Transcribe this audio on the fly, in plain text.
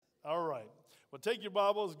Well, take your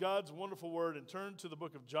Bibles, God's wonderful word, and turn to the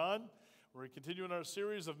book of John. We're continuing our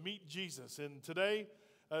series of Meet Jesus. And today,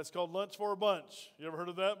 it's called Lunch for a Bunch. You ever heard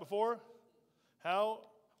of that before? How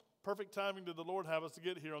perfect timing did the Lord have us to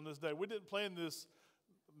get here on this day? We didn't plan this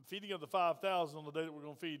feeding of the 5,000 on the day that we're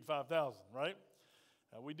going to feed 5,000, right?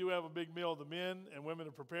 We do have a big meal. The men and women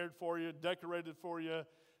are prepared for you, decorated for you,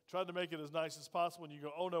 tried to make it as nice as possible. And you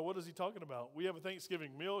go, oh no, what is he talking about? We have a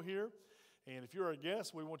Thanksgiving meal here. And if you're a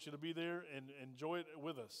guest, we want you to be there and enjoy it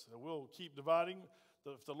with us. We'll keep dividing.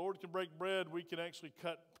 If the Lord can break bread, we can actually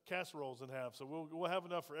cut casseroles in half. So we'll have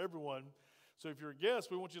enough for everyone. So if you're a guest,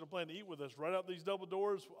 we want you to plan to eat with us. Right out these double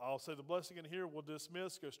doors. I'll say the blessing in here. We'll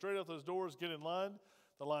dismiss. Go straight out those doors. Get in line.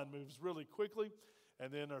 The line moves really quickly.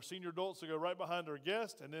 And then our senior adults will go right behind our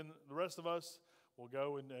guest. And then the rest of us will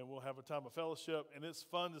go and we'll have a time of fellowship. And it's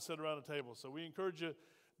fun to sit around a table. So we encourage you,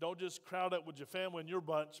 don't just crowd up with your family and your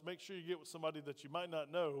bunch. Make sure you get with somebody that you might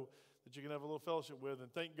not know that you can have a little fellowship with.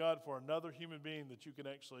 And thank God for another human being that you can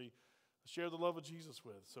actually share the love of Jesus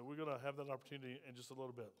with. So we're going to have that opportunity in just a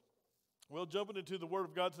little bit. Well, jumping into the Word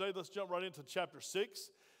of God today, let's jump right into chapter 6.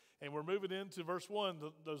 And we're moving into verse 1.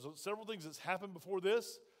 There's several things that's happened before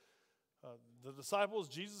this. The disciples,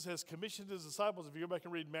 Jesus has commissioned his disciples. If you go back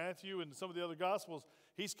and read Matthew and some of the other Gospels,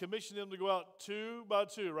 he's commissioned them to go out two by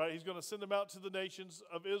two, right? He's going to send them out to the nations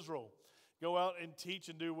of Israel. Go out and teach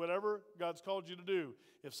and do whatever God's called you to do.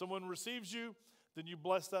 If someone receives you, then you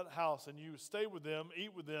bless that house and you stay with them,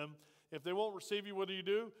 eat with them. If they won't receive you, what do?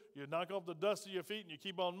 You knock off the dust of your feet and you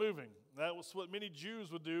keep on moving. That was what many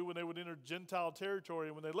Jews would do when they would enter Gentile territory.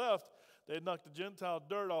 And when they left, they'd knock the Gentile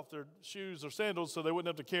dirt off their shoes or sandals so they wouldn't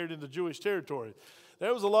have to carry it into Jewish territory.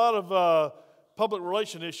 There was a lot of public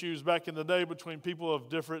relation issues back in the day between people of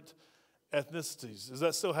different ethnicities. Is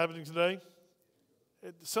that still happening today?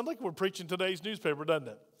 It sounds like we're preaching today's newspaper, doesn't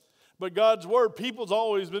it? But God's word, people's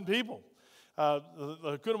always been people.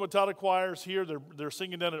 The Hakuna Matata choirs here, they're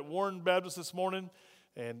singing down at Warren Baptist this morning,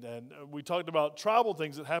 and we talked about tribal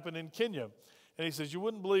things that happened in Kenya. And he says, you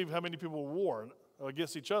wouldn't believe how many people war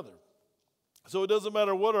against each other. So it doesn't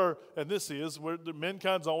matter what our ethnicity is,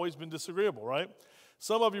 mankind's always been disagreeable, right?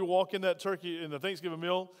 Some of you walk in that turkey in the Thanksgiving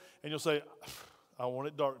meal, and you'll say, I want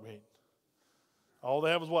it dark meat. All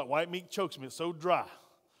they have is what? White meat chokes me. It's so dry.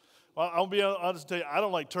 Well, I'll be honest and tell you, I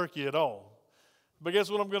don't like turkey at all. But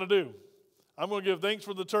guess what I'm going to do? I'm going to give thanks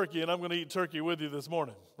for the turkey, and I'm going to eat turkey with you this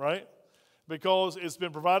morning, right? Because it's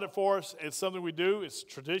been provided for us. It's something we do. It's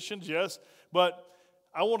traditions, yes. But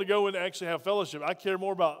I want to go and actually have fellowship. I care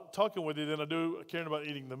more about talking with you than I do caring about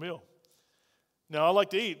eating the meal. Now, I like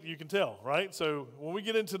to eat, you can tell, right? So when we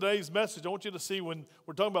get into today's message, I want you to see when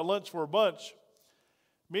we're talking about lunch for a bunch,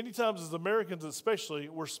 many times as Americans especially,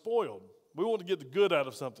 we're spoiled. We want to get the good out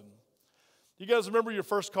of something. You guys remember your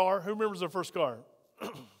first car? Who remembers their first car?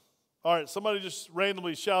 All right, somebody just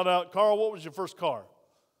randomly shout out, Carl, what was your first car?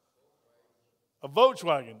 A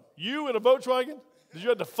Volkswagen. You in a Volkswagen? Did you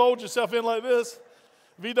have to fold yourself in like this?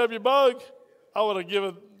 VW Bug? I would have given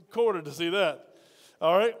a quarter to see that.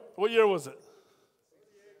 All right, what year was it?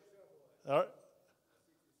 All right.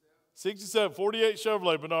 67, 48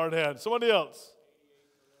 Chevrolet Bernard had. Somebody else?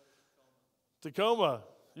 Tacoma.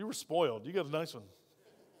 You were spoiled. You got a nice one.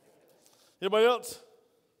 Anybody else?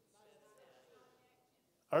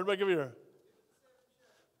 All right, back over here.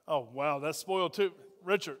 Oh, wow, that's spoiled too.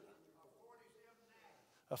 Richard.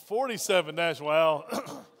 A 47 Nash. Wow.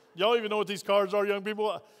 Y'all even know what these cars are, young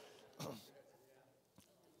people?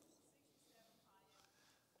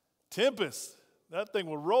 Tempest. That thing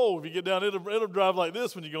will roll. If you get down, it'll drive like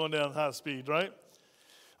this when you're going down high speed, right?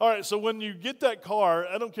 All right, so when you get that car,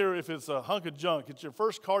 I don't care if it's a hunk of junk. It's your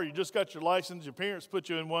first car. You just got your license. Your parents put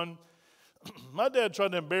you in one. My dad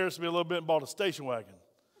tried to embarrass me a little bit and bought a station wagon.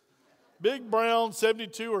 Big brown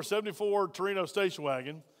 72 or 74 Torino station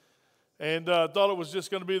wagon. And thought it was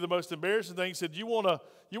just going to be the most embarrassing thing. He said, you want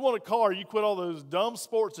a car, you quit all those dumb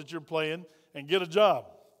sports that you're playing and get a job.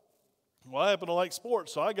 Well, I happen to like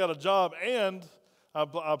sports, so I got a job and I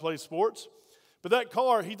play sports. But that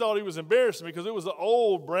car, he thought he was embarrassing me because it was the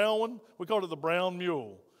old brown one. We called it the brown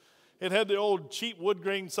mule. It had the old cheap wood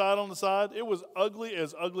grain side on the side. It was ugly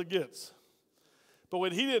as ugly gets. But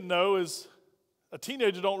what he didn't know is a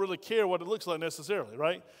teenager don't really care what it looks like necessarily,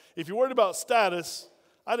 right? If you're worried about status,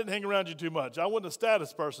 I didn't hang around you too much. I wasn't a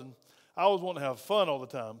status person. I always wanted to have fun all the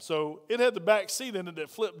time. So it had the back seat in it that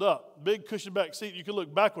flipped up, big cushion back seat. You could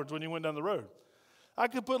look backwards when you went down the road. I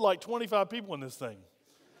could put like 25 people in this thing.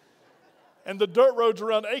 And the dirt roads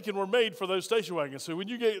around Aiken were made for those station wagons. So when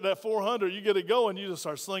you get that 400, you get it going, you just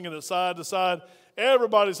start slinging it side to side.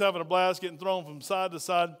 Everybody's having a blast, getting thrown from side to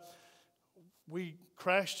side. We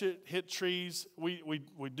crashed it, hit trees. We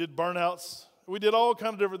did burnouts. We did all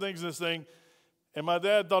kind of different things in this thing. And my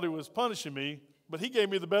dad thought he was punishing me, but he gave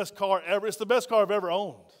me the best car ever. It's the best car I've ever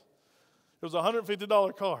owned. It was a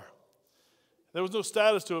 $150 car. There was no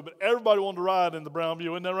status to it, but everybody wanted to ride in the Brown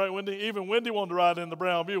Buick. Isn't that right, Wendy? Even Wendy wanted to ride in the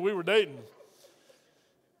Brown Buick. We were dating.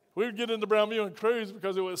 We would get in the Brown Buick and cruise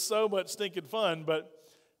because it was so much stinking fun. But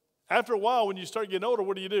after a while, when you start getting older,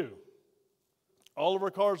 what do? All of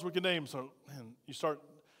our cars we can name. So man,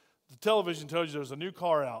 the television tells you there's a new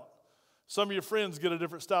car out. Some of your friends get a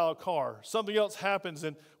different style of car. Something else happens,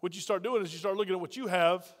 and what you start doing is you start looking at what you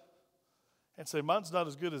have and say, mine's not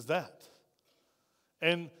as good as that.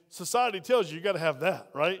 And society tells you got to have that,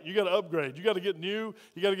 right? You got to upgrade. You got to get new.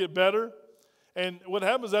 You got to get better. And what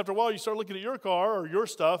happens after a while, you start looking at your car or your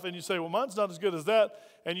stuff, and you say, well, mine's not as good as that,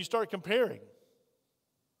 and you start comparing.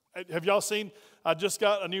 Have y'all seen, I just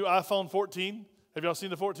got a new iPhone 14. Have y'all seen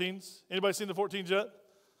the 14s? Anybody seen the 14s yet?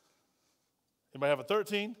 Anybody have a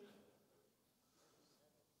 13?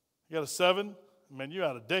 You got a 7? Man, you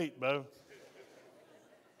out of date, Bo.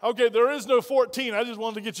 Okay, there is no 14. I just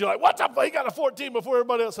wanted to get you like, what the fuck? You got a 14 before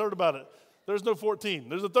everybody else heard about it. There's no 14.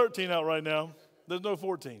 There's a 13 out right now. There's no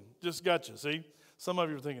 14. Just got you, see? Some of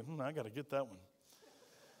you are thinking, I got to get that one.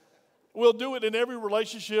 We'll do it in every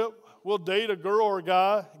relationship. We'll date a girl or a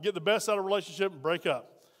guy, get the best out of a relationship, and break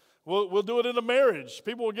up. We'll do it in a marriage.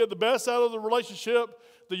 People will get the best out of the relationship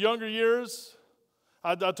the younger years.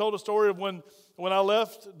 I told a story of when I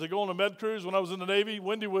left to go on a med cruise when I was in the Navy.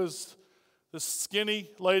 Wendy was this skinny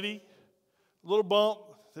lady, little bump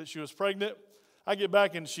that she was pregnant. I get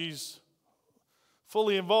back and she's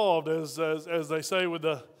fully involved, as they say, with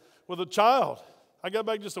a child. I got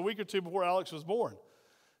back just a week or two before Alex was born.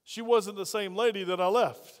 She wasn't the same lady that I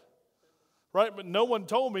left, right? But no one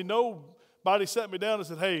told me, nobody sat me down and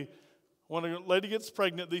said, hey, when a lady gets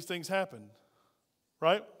pregnant, these things happen,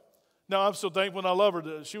 right? Now, I'm still thankful and I love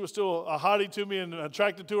her. She was still a hottie to me and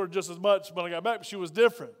attracted to her just as much when I got back, but she was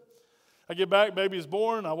different. I get back, baby is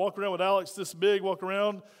born. I walk around with Alex this big, walk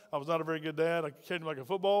around. I was not a very good dad. I carried him like a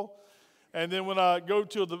football. And then when I go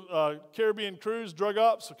to the Caribbean cruise, drug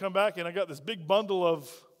ops, I come back and I got this big bundle of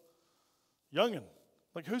youngin'.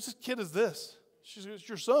 Like, whose kid is this? It's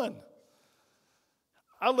your son.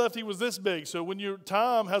 I left, he was this big. So when your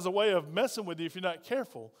time has a way of messing with you if you're not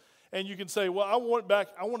careful, and you can say, well, I want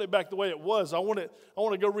it back the way it was. I want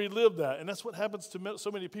to go relive that. And that's what happens to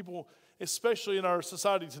so many people, especially in our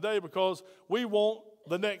society today, because we want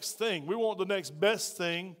the next thing. We want the next best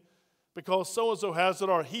thing because so-and-so has it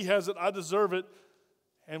or he has it, I deserve it.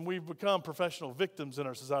 And we've become professional victims in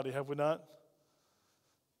our society, have we not?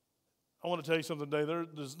 I want to tell you something today.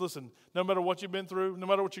 Listen, no matter what you've been through, no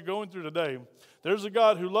matter what you're going through today, there's a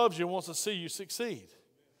God who loves you and wants to see you succeed.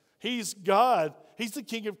 He's God. He's the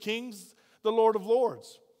King of Kings, the Lord of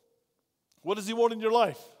Lords. What does he want in your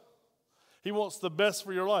life? He wants the best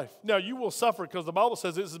for your life. Now, you will suffer because the Bible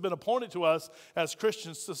says this has been appointed to us as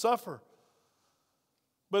Christians to suffer.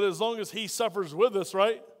 But as long as he suffers with us,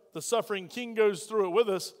 right, the suffering King goes through it with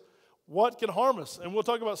us, what can harm us? And we'll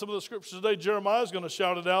talk about some of the scriptures today. Jeremiah is going to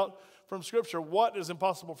shout it out from Scripture. What is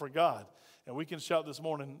impossible for God? And we can shout this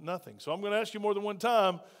morning, nothing. So I'm going to ask you more than one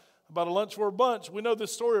time about a lunch for a bunch. We know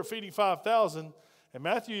this story of feeding 5,000, and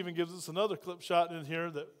Matthew even gives us another clip shot in here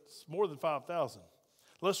that's more than 5,000.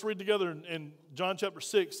 Let's read together in John chapter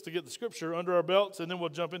 6 to get the scripture under our belts, and then we'll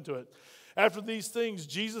jump into it. After these things,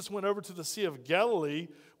 Jesus went over to the Sea of Galilee,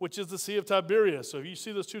 which is the Sea of Tiberias. So if you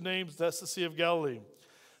see those two names, that's the Sea of Galilee.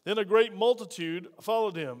 Then a great multitude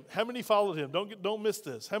followed him. How many followed him? Don't miss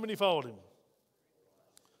this. How many followed him?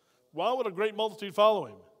 Why would a great multitude follow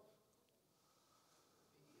him?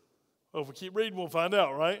 Well, if we keep reading, we'll find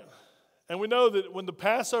out, right? And we know that when the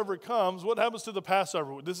Passover comes, what happens to the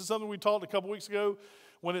Passover? This is something we taught a couple weeks ago.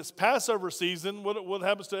 When it's Passover season, what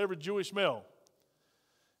happens to every Jewish male?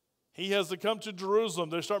 He has to come to Jerusalem.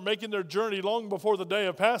 They start making their journey long before the day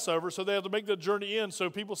of Passover, so they have to make the journey in. So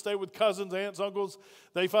people stay with cousins, aunts, uncles.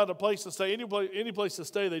 They find a place to stay. Any place to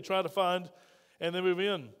stay, they try to find, and they move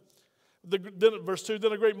in. Then, verse 2,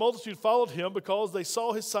 then a great multitude followed him because they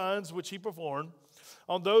saw his signs which he performed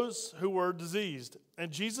on those who were diseased.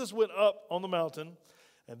 And Jesus went up on the mountain,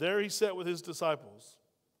 and there he sat with his disciples.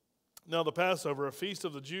 Now the Passover, a feast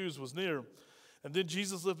of the Jews, was near. And then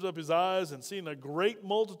Jesus lifted up his eyes and seeing a great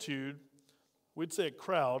multitude, we'd say a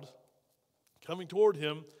crowd, coming toward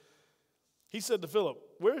him, he said to Philip,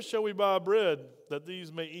 where shall we buy bread that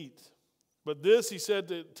these may eat? But this he said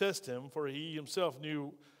to test him, for he himself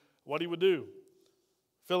knew what he would do.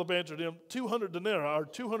 Philip answered him, 200 denarii are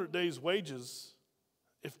 200 days' wages.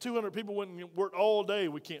 – If 200 people went and worked all day,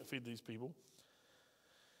 we can't feed these people.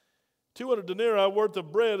 200 denarii worth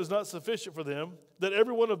of bread is not sufficient for them, that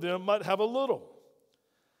every one of them might have a little.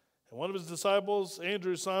 And one of his disciples,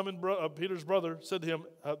 Andrew, Peter's brother, said to him,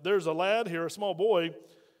 there's a lad here, a small boy,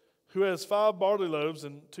 who has 5 barley loaves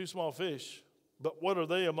and 2 small fish. But what are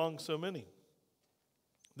they among so many?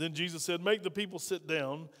 Then Jesus said, make the people sit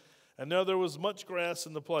down. And now there was much grass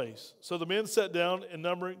in the place. So the men sat down in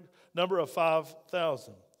number of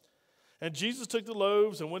 5,000. And Jesus took the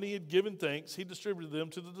loaves, and when he had given thanks, he distributed them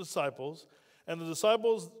to the disciples, and the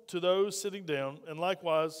disciples to those sitting down, and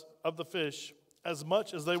likewise of the fish, as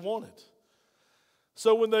much as they wanted.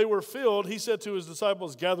 So when they were filled, he said to his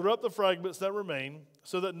disciples, gather up the fragments that remain,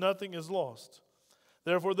 so that nothing is lost.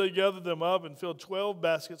 Therefore they gathered them up and filled 12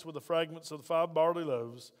 baskets with the fragments of the 5 barley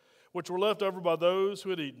loaves, which were left over by those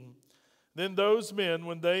who had eaten. Then those men,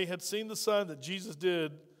 when they had seen the sign that Jesus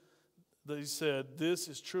did, they said, this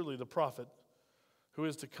is truly the prophet who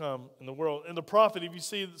is to come in the world. And the prophet, if you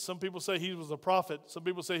see, some people say he was the prophet, some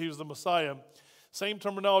people say he was the Messiah. Same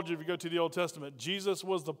terminology if you go to the Old Testament. Jesus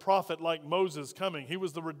was the prophet like Moses coming. He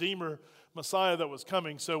was the Redeemer Messiah that was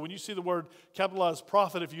coming. So when you see the word capitalized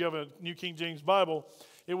prophet, if you have a New King James Bible,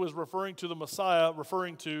 it was referring to the Messiah,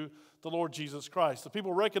 referring to the Lord Jesus Christ. The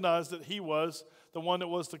people recognized that he was the one that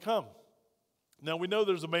was to come. Now we know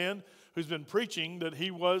there's a man who's been preaching that he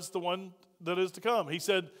was the one that is to come. He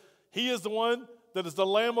said, he is the one that is the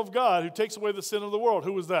Lamb of God who takes away the sin of the world.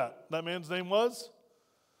 Who was that? That man's name was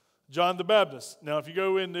John the Baptist. Now, if you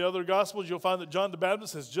go in the other Gospels, you'll find that John the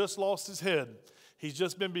Baptist has just lost his head. He's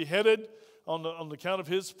just been beheaded on the account of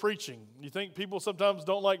his preaching. You think people sometimes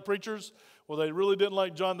don't like preachers? Well, they really didn't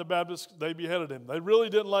like John the Baptist. They beheaded him. They really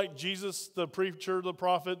didn't like Jesus, the preacher, the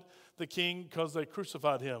prophet, the king, because they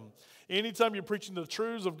crucified him. Anytime you're preaching the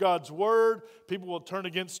truths of God's word, people will turn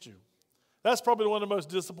against you. That's probably one of the most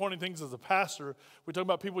disappointing things as a pastor. We talk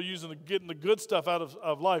about people getting the good stuff out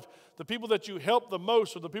of life. The people that you help the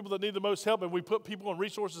most, or the people that need the most help, and we put people and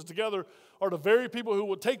resources together, are the very people who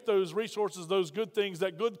will take those resources, those good things,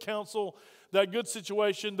 that good counsel, that good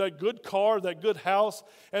situation, that good car, that good house,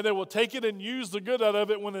 and they will take it and use the good out of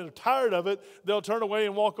it. When they're tired of it, they'll turn away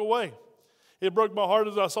and walk away. It broke my heart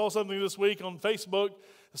as I saw something this week on Facebook.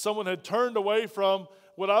 Someone had turned away from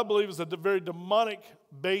what I believe is a very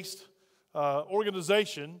demonic-based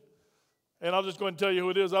organization, and I'll just go ahead and tell you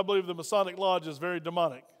who it is. I believe the Masonic Lodge is very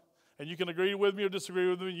demonic, and you can agree with me or disagree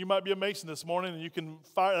with me. You might be a Mason this morning, and you can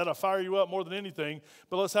that'll fire you up more than anything,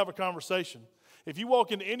 but let's have a conversation. If you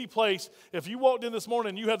walk into any place, if you walked in this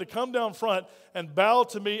morning and you had to come down front and bow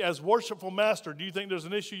to me as worshipful master, do you think there's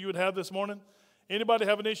an issue you would have this morning? Anybody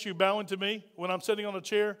have an issue bowing to me when I'm sitting on a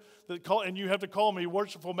chair and you have to call me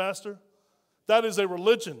worshipful master? That is a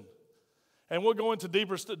religion. And we'll go into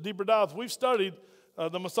deeper dives. We've studied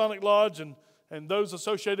the Masonic Lodge and those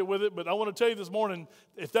associated with it, but I want to tell you this morning,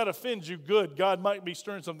 if that offends you, good. God might be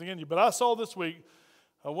stirring something in you. But I saw this week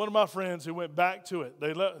one of my friends who went back to it.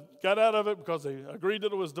 They got out of it because they agreed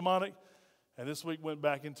that it was demonic, and this week went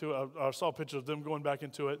back into it. I saw pictures of them going back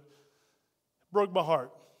into it. Broke my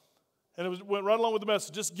heart. And it went right along with the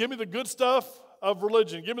message. Just give me the good stuff of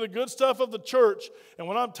religion. Give me the good stuff of the church. And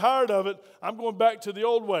when I'm tired of it, I'm going back to the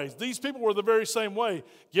old ways. These people were the very same way.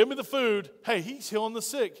 Give me the food. Hey, he's healing the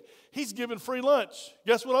sick. He's giving free lunch.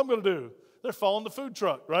 Guess what I'm going to do? They're following the food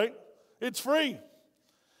truck, right? It's free.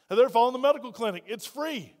 And they're following the medical clinic. It's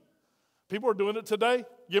free. People are doing it today.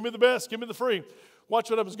 Give me the best. Give me the free. Watch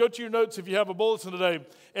what happens. Go to your notes if you have a bulletin today.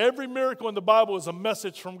 Every miracle in the Bible is a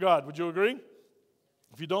message from God. Would you agree?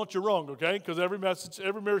 If you don't, you're wrong, okay? Because every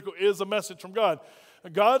miracle is a message from God.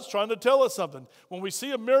 And God's trying to tell us something. When we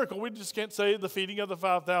see a miracle, we just can't say the feeding of the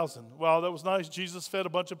 5,000. Wow, that was nice. Jesus fed a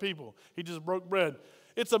bunch of people. He just broke bread.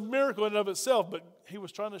 It's a miracle in and of itself, but he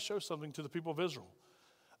was trying to show something to the people of Israel.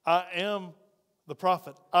 I am the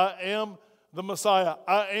prophet. I am the Messiah.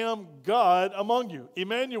 I am God among you.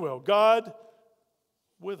 Emmanuel, God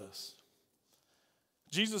with us.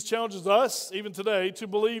 Jesus challenges us, even today, to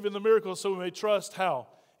believe in the miracles so we may trust how?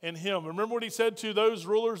 In him. Remember what he said to those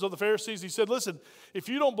rulers of the Pharisees? He said, listen, if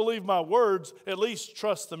you don't believe my words, at least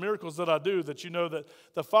trust the miracles that I do, that you know that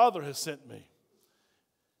the Father has sent me.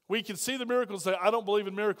 We can see the miracles and say, I don't believe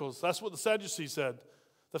in miracles. That's what the Sadducees said.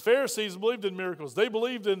 The Pharisees believed in miracles. They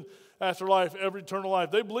believed in afterlife, every eternal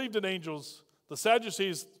life. They believed in angels. The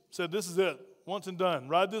Sadducees said, this is it, once and done.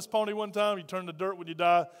 Ride this pony one time, you turn to dirt when you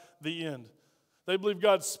die, the end. They believe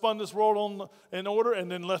God spun this world in order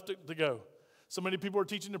and then left it to go. So many people are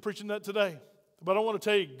teaching and preaching that today. But I want to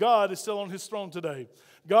tell you, God is still on his throne today.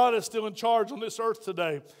 God is still in charge on this earth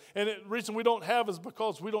today. And the reason we don't have is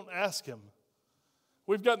because we don't ask him.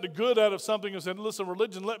 We've gotten the good out of something and said, listen,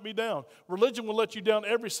 religion let me down. Religion will let you down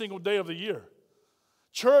every single day of the year.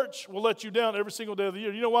 Church will let you down every single day of the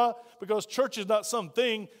year. You know why? Because church is not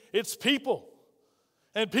something, it's people.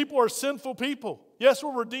 And people are sinful people. Yes,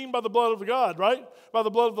 we're redeemed by the blood of God, right? By the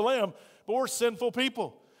blood of the Lamb, but we're sinful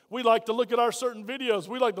people. We like to look at our certain videos.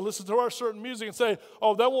 We like to listen to our certain music and say,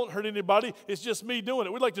 oh, that won't hurt anybody. It's just me doing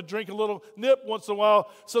it. We like to drink a little nip once in a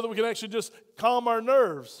while so that we can actually just calm our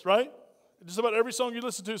nerves, right? Just about every song you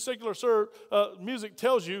listen to, secular music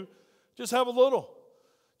tells you, just have a little.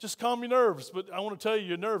 Just calm your nerves. But I want to tell you,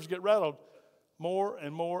 your nerves get rattled more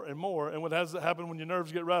and more and more. And what has to happen when your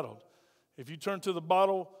nerves get rattled? If you turn to the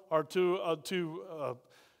bottle or to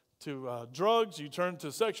drugs, you turn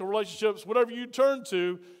to sexual relationships, whatever you turn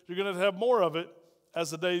to, you're going to have more of it as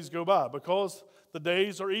the days go by, because the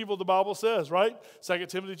days are evil, the Bible says, right? 2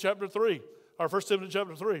 Timothy chapter 3, or 1 Timothy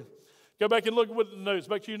chapter 3. Go back and look at the notes,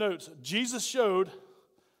 back to your notes. Jesus showed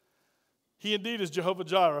he indeed is Jehovah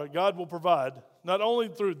Jireh. God will provide, not only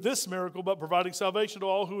through this miracle, but providing salvation to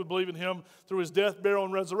all who would believe in him through his death, burial,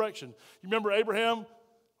 and resurrection. You remember Abraham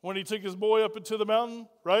when he took his boy up into the mountain,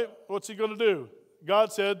 right? What's he going to do?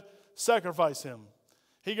 God said, sacrifice him.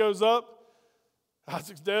 He goes up.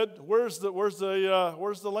 Isaac's dead. Where's the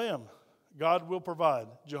lamb? God will provide.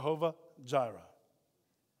 Jehovah Jireh.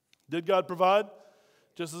 Did God provide?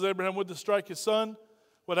 Just as Abraham would to strike his son,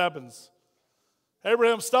 what happens?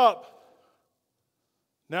 Abraham, stop.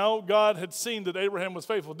 Now God had seen that Abraham was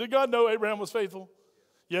faithful. Did God know Abraham was faithful?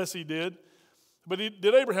 Yes, he did. But did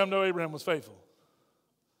Abraham know Abraham was faithful?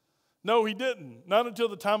 No, he didn't. Not until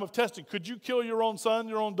the time of testing. Could you kill your own son,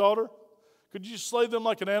 your own daughter? Could you slay them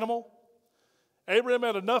like an animal? Abraham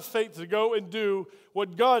had enough faith to go and do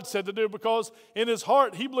what God said to do, because in his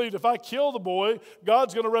heart he believed, if I kill the boy,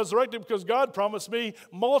 God's going to resurrect him, because God promised me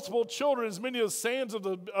multiple children, as many as sands of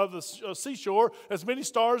the seashore, as many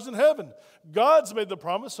stars in heaven. God's made the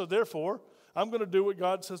promise, so therefore I'm going to do what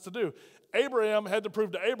God says to do. Abraham had to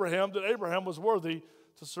prove to Abraham that Abraham was worthy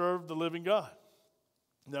to serve the living God.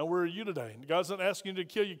 Now, where are you today? God's not asking you to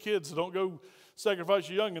kill your kids, so don't go sacrifice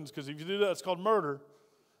your youngins, because if you do that, it's called murder,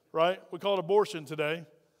 right? We call it abortion today.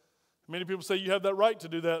 Many people say you have that right to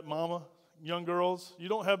do that, mama, young girls. You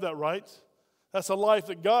don't have that right. That's a life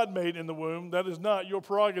that God made in the womb. That is not your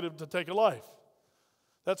prerogative to take a life.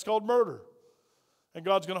 That's called murder. And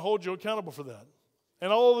God's going to hold you accountable for that.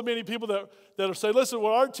 And all the many people that are saying, listen,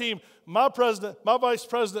 well, our team, my president, my vice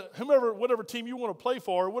president, whomever, whatever team you want to play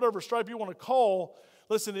for, whatever stripe you want to call,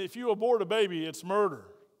 listen, if you abort a baby, it's murder.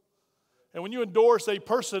 And when you endorse a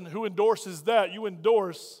person who endorses that, you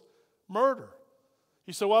endorse murder.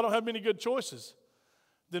 You say, well, I don't have many good choices.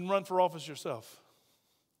 Then run for office yourself.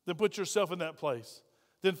 Then put yourself in that place.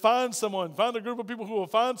 Then find a group of people who will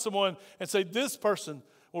find someone and say, this person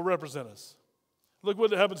will represent us. Look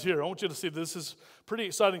what happens here. I want you to see this. This is pretty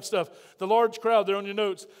exciting stuff. The large crowd there on your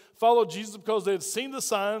notes followed Jesus because they had seen the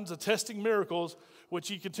signs, attesting miracles, which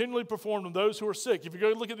he continually performed on those who were sick. If you go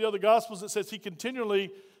look at the other Gospels, it says he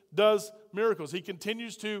continually does miracles. He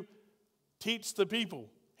continues to teach the people.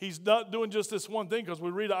 He's not doing just this one thing, because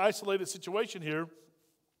we read an isolated situation here.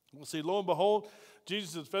 We'll see, lo and behold,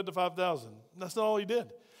 Jesus has fed the 5,000. That's not all he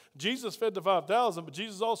did. Jesus fed the 5,000, but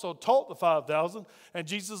Jesus also taught the 5,000, and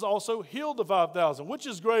Jesus also healed the 5,000. Which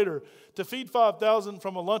is greater, to feed 5,000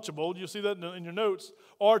 from a Lunchable, you'll see that in your notes,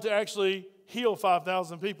 or to actually heal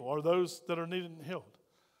 5,000 people, or those that are needed and healed?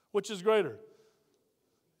 Which is greater?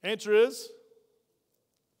 Answer is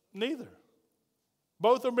neither.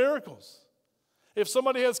 Both are miracles. If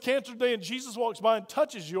somebody has cancer today and Jesus walks by and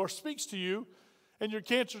touches you or speaks to you and your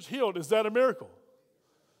cancer's healed, is that a miracle?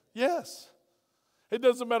 Yes. It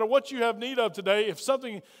doesn't matter what you have need of today. If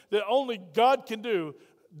something that only God can do,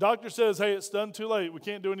 doctor says, hey, it's done too late. We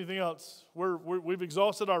can't do anything else. We've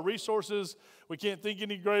exhausted our resources. We can't think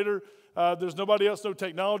any greater. There's nobody else, no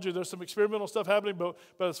technology. There's some experimental stuff happening, but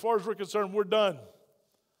as far as we're concerned, we're done.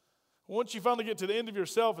 Once you finally get to the end of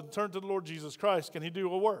yourself and turn to the Lord Jesus Christ, can he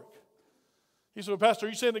do a work? He said, well, Pastor, are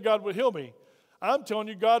you saying that God will heal me? I'm telling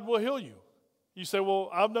you, God will heal you. You say, well,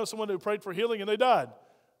 I've known someone who prayed for healing and they died.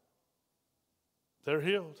 They're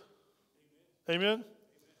healed. Amen? Amen?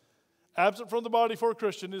 Absent from the body for a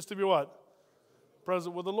Christian is to be what?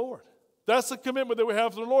 Present with the Lord. That's the commitment that we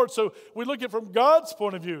have to the Lord. So we look at it from God's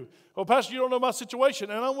point of view. Well, Pastor, you don't know my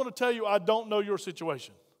situation. And I want to tell you, I don't know your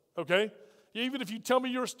situation. Okay? Even if you tell me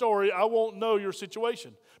your story, I won't know your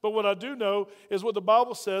situation. But what I do know is what the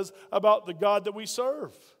Bible says about the God that we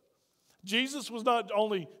serve. Jesus was not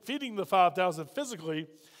only feeding the 5,000 physically,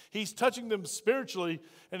 he's touching them spiritually,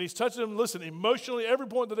 and he's touching them, listen, emotionally, every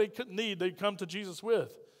point that they could need, they'd come to Jesus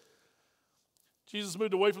with. Jesus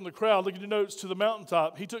moved away from the crowd. Look at your notes, to the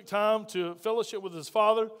mountaintop. He took time to fellowship with his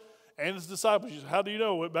Father, and his disciples. How do you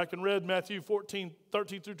know? Went back and read Matthew 14,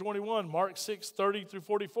 13 through 21, Mark 6, 30 through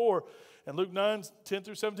 44, and Luke 9, 10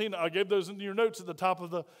 through 17. I gave those into your notes at the top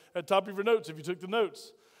of your notes if you took the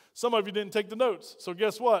notes. Some of you didn't take the notes. So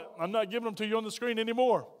guess what? I'm not giving them to you on the screen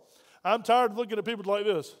anymore. I'm tired of looking at people like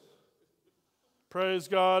this. Praise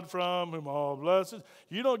God from whom all blessings.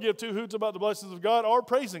 You don't give two hoots about the blessings of God or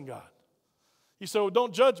praising God. You say, well,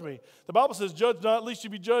 don't judge me. The Bible says, judge not, lest you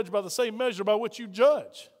be judged by the same measure by which you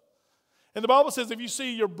judge. And the Bible says, if you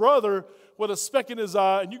see your brother with a speck in his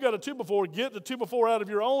eye and you got a 2x4, get the 2x4 out of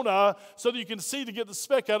your own eye so that you can see to get the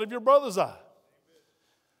speck out of your brother's eye.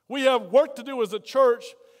 We have work to do as a church.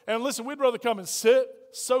 And listen, we'd rather come and sit,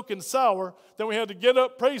 soak, and sour than we had to get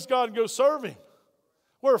up, praise God, and go serve Him.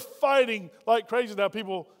 We're fighting like crazy now,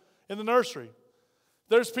 people in the nursery.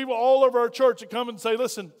 There's people all over our church that come and say,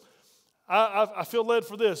 listen, I feel led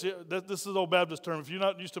for this. This is an old Baptist term. If you're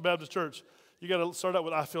not used to Baptist church, you got to start out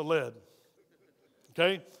with I feel led.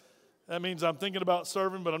 Okay? That means I'm thinking about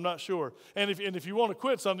serving, but I'm not sure. And if you want to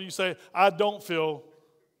quit something, you say, I don't feel.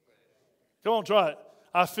 Come on, try it.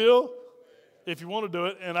 I feel, if you want to do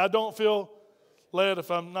it, and I don't feel led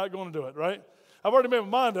if I'm not going to do it, right? I've already made my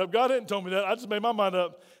mind up. God hadn't told me that. I just made my mind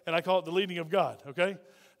up, and I call it the leading of God, okay?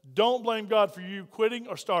 Don't blame God for you quitting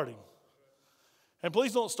or starting. And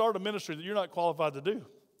please don't start a ministry that you're not qualified to do.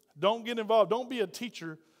 Don't get involved. Don't be a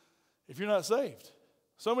teacher if you're not saved.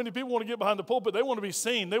 So many people want to get behind the pulpit. They want to be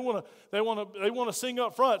seen. They want to sing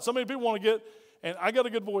up front. So many people want to get, and I got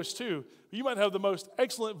a good voice too. You might have the most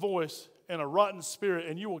excellent voice and a rotten spirit,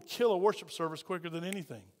 and you will kill a worship service quicker than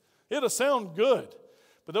anything. It'll sound good,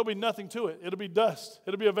 but there'll be nothing to it. It'll be dust.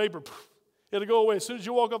 It'll be a vapor. It'll go away. As soon as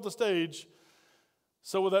you walk off the stage,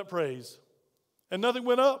 so with that praise. And nothing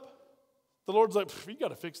went up. The Lord's like, you got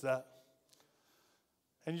to fix that.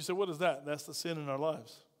 And you say, what is that? That's the sin in our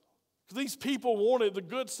lives. Because these people wanted the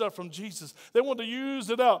good stuff from Jesus. They wanted to use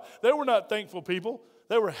it out. They were not thankful people.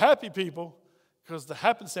 They were happy people because the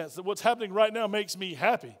happenstance that what's happening right now makes me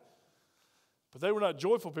happy. But they were not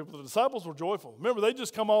joyful people. The disciples were joyful. Remember, they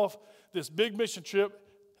just come off this big mission trip,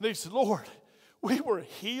 and they said, Lord, we were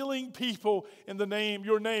healing people in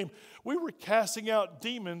your name. We were casting out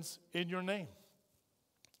demons in your name.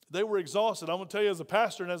 They were exhausted. I'm going to tell you as a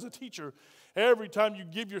pastor and as a teacher, every time you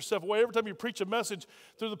give yourself away, every time you preach a message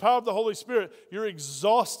through the power of the Holy Spirit, you're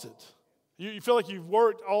exhausted. You feel like you've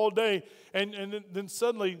worked all day, and then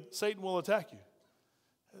suddenly Satan will attack you.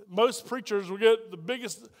 Most preachers will get the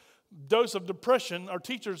biggest dose of depression, our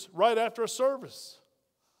teachers, right after a service.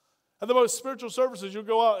 And the most spiritual services, you'll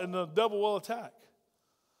go out and the devil will attack.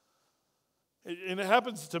 And it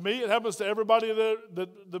happens to me. It happens to everybody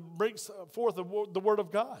that brings forth the word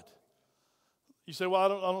of God. You say, well, I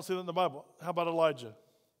don't see that in the Bible. How about Elijah?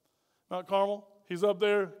 Mount Carmel, he's up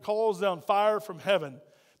there, calls down fire from heaven,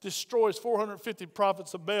 destroys 450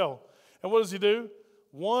 prophets of Baal. And what does he do?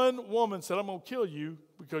 One woman said, I'm going to kill you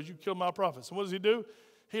because you killed my prophets. And what does he do?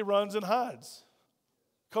 He runs and hides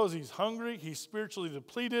because he's hungry. He's spiritually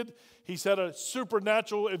depleted. He's had a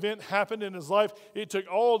supernatural event happen in his life. It took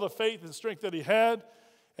all the faith and strength that he had.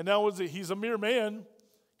 And now he's a mere man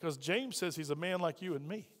because James says he's a man like you and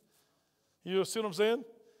me. You see what I'm saying?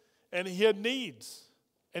 And he had needs.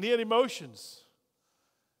 And he had emotions.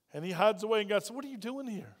 And he hides away. And God said, what are you doing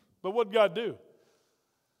here? But what did God do?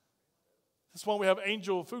 That's why we have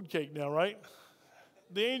angel food cake now, right?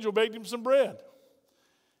 The angel baked him some bread.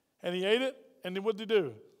 And he ate it, and then what did he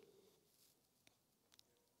do?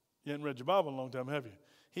 You haven't read your Bible in a long time, have you?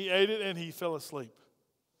 He ate it, and he fell asleep.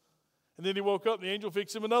 And then he woke up, and the angel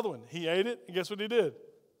fixed him another one. He ate it, and guess what he did?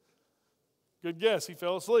 Good guess, he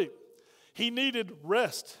fell asleep. He needed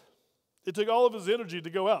rest. It took all of his energy to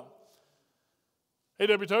go out.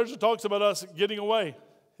 A.W. Tozer talks about us getting away.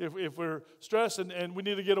 If we're stressed and we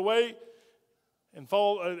need to get away and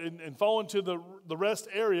fall into the rest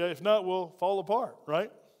area, if not, we'll fall apart,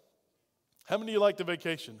 right? How many of you like the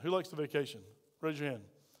vacation? Who likes the vacation? Raise your hand.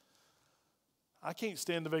 I can't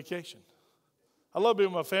stand the vacation. I love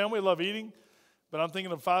being with my family. I love eating. But I'm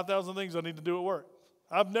thinking of 5,000 things I need to do at work.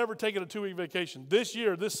 I've never taken a 2-week vacation. This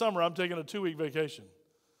summer, I'm taking a 2-week vacation.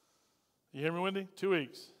 You hear me, Wendy? 2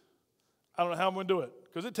 weeks. I don't know how I'm going to do it.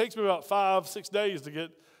 Because it takes me about 5-6 days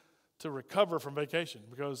to recover from vacation.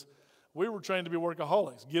 Because we were trained to be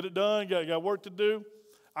workaholics. Get it done, got work to do.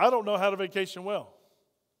 I don't know how to vacation well.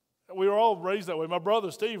 We were all raised that way. My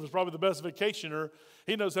brother Steve was probably the best vacationer.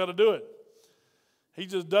 He knows how to do it. He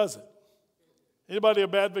just does it. Anybody a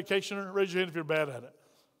bad vacationer? Raise your hand if you're bad at it.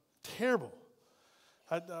 Terrible.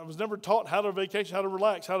 I was never taught how to vacation, how to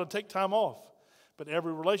relax, how to take time off. But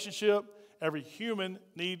every relationship, every human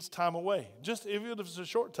needs time away. Just even if it's a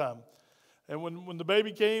short time. And when the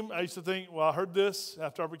baby came, I used to think, well, I heard this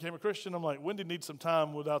after I became a Christian. I'm like, Wendy needs some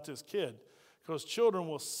time without this kid. Because children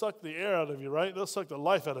will suck the air out of you, right? They'll suck the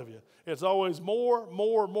life out of you. It's always more,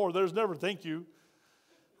 more, more. There's never thank you,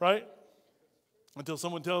 right? Until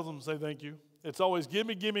someone tells them to say thank you. It's always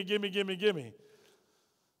gimme, gimme, gimme, gimme, gimme.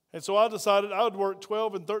 And so I decided I would work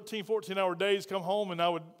 12 and 13, 14-hour days, come home, and I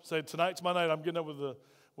would say, tonight's my night. I'm getting up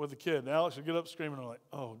with the kid. And Alex would get up screaming. I'm like,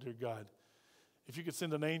 oh, dear God. If you could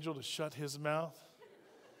send an angel to shut his mouth.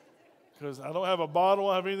 Because I don't have a bottle,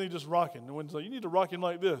 I don't have anything, just rocking. And Wendy's like, you need to rock him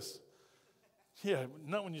like this. Yeah,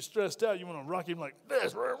 not when you're stressed out. You want to rock him like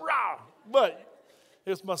this. But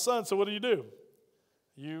it's my son, so what do?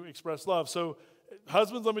 You express love. So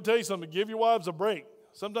husbands, let me tell you something. Give your wives a break.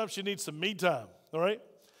 Sometimes she needs some me time, all right?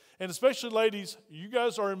 And especially ladies, you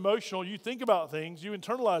guys are emotional. You think about things. You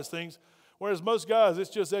internalize things. Whereas most guys, it's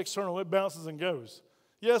just external. It bounces and goes.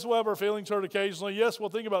 Yes, we'll have our feelings hurt occasionally. Yes, we'll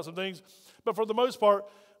think about some things. But for the most part,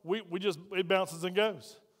 it bounces and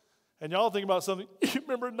goes. And y'all think about something. You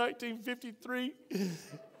remember 1953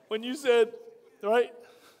 when you said, right?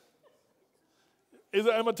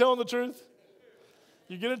 Am I telling the truth?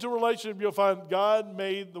 You get into a relationship, you'll find God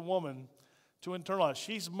made the woman to internalize.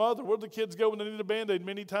 She's mother. Where do the kids go when they need a Band-Aid?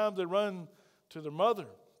 Many times they run to their mother.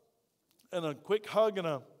 And a quick hug and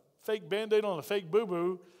a fake Band-Aid on a fake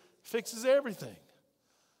boo-boo fixes everything.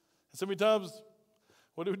 And so many times,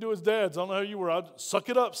 what do we do as dads? I don't know how you were. I'd suck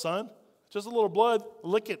it up, son. Just a little blood,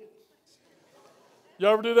 lick it. You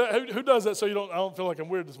ever do that? Who does that so I don't feel like I'm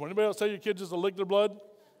weird this morning? Anybody else tell your kids just to lick their blood?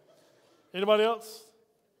 Anybody else?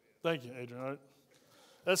 Thank you, Adrian. All right.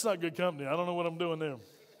 That's not good company. I don't know what I'm doing there.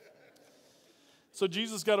 So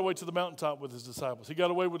Jesus got away to the mountaintop with his disciples. He got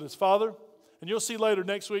away with his Father. And you'll see later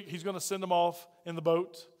next week, he's going to send them off in the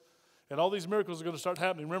boat. And all these miracles are going to start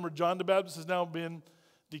happening. Remember, John the Baptist has now been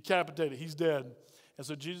decapitated. He's dead. And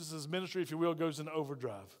so Jesus' ministry, if you will, goes into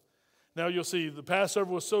overdrive. Now you'll see the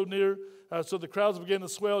Passover was so near, so the crowds began to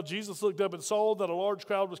swell. Jesus looked up and saw that a large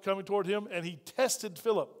crowd was coming toward him, and he tested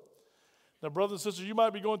Philip. Now, brothers and sisters, you might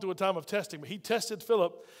be going through a time of testing, but he tested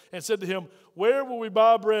Philip and said to him, where will we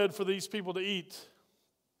buy bread for these people to eat?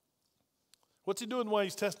 What's he doing while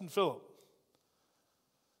he's testing Philip?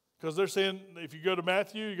 Because they're saying, if you go to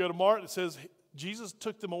Matthew, you go to Mark, it says Jesus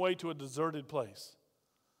took them away to a deserted place.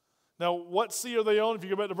 Now, what sea are they on? If you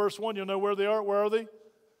go back to verse 1, you'll know where they are. Where are they?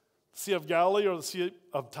 The Sea of Galilee or the Sea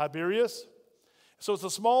of Tiberias. So it's a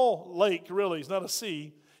small lake, really. It's not a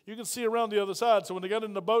sea. You can see around the other side. So when they got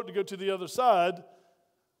in the boat to go to the other side,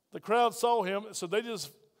 the crowd saw him. So they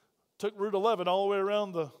just took Route 11 all the way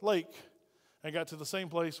around the lake and got to the same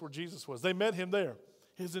place where Jesus was. They met him there.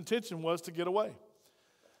 His intention was to get away.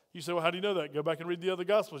 You say, well, how do you know that? Go back and read the other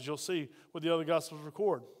Gospels. You'll see what the other Gospels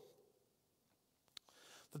record.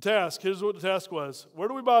 The task, here's what the task was. Where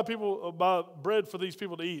do we buy bread for these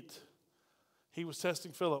people to eat? He was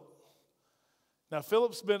testing Philip. Now,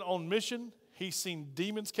 Philip's been on mission. He's seen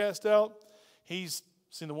demons cast out. He's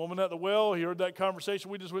seen the woman at the well. He heard that conversation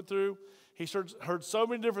we just went through. He heard so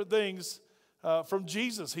many different things from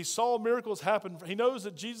Jesus. He saw miracles happen. He knows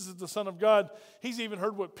that Jesus is the Son of God. He's even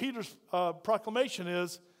heard what Peter's proclamation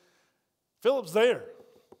is. Philip's there.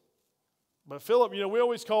 But Philip, we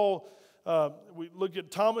always call, we look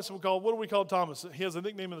at Thomas and what do we call Thomas? He has a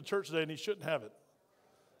nickname in the church today and he shouldn't have it.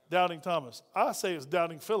 Doubting Thomas. I say it's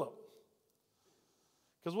doubting Philip.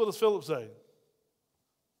 Because what does Philip say?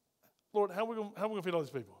 Lord, how are we going to feed all these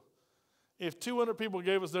people? If 200 people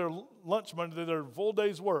gave us their lunch money, their full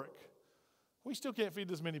day's work, we still can't feed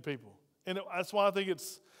this many people. And that's why I think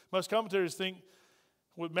most commentators think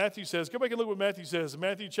what Matthew says. Go back and look what Matthew says.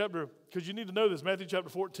 Matthew chapter, because you need to know this, Matthew chapter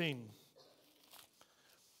 14.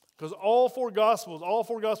 Because all four gospel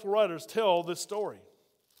writers tell this story.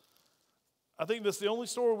 I think that's the only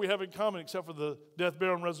story we have in common except for the death,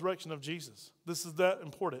 burial, and resurrection of Jesus. This is that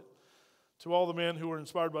important to all the men who are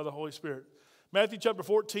inspired by the Holy Spirit. Matthew chapter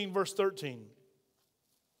 14, verse 13.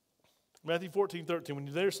 Matthew 14, 13. When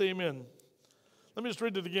you there, say amen. Let me just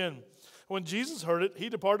read it again. When Jesus heard it, he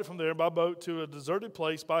departed from there by boat to a deserted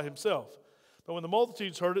place by himself. But when the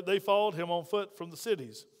multitudes heard it, they followed him on foot from the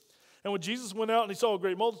cities. And when Jesus went out and he saw a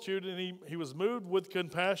great multitude, and he was moved with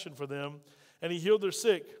compassion for them, and he healed their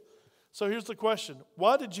sick. So here's the question.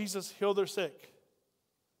 Why did Jesus heal their sick?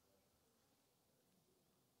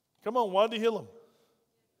 Come on, why did he heal them?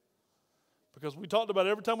 Because we talked about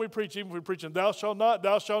every time we preach, even if we're preaching, thou shalt not,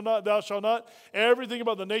 thou shalt not, thou shalt not. Everything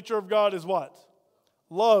about the nature of God is what?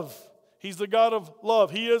 Love. He's the God of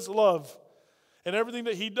love. He is love. And everything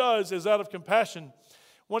that he does is out of compassion.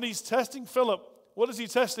 When he's testing Philip, what is he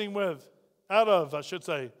testing with? Out of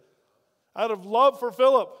love for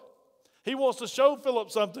Philip. He wants to show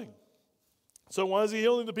Philip something. So why is he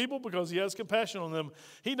healing the people? Because he has compassion on them.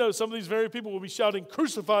 He knows some of these very people will be shouting,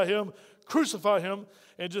 crucify him,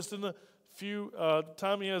 and just in the few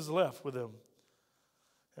time he has left with them.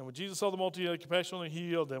 And when Jesus saw the multitude, he had compassion on them, he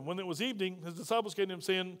healed them. When it was evening, his disciples came to him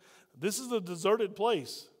saying, this is a deserted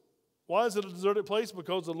place. Why is it a deserted place?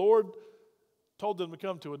 Because the Lord told them to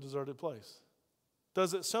come to a deserted place.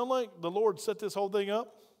 Does it sound like the Lord set this whole thing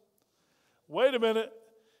up? Wait a minute.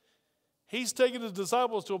 He's taking his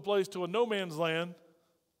disciples to a place, to a no man's land,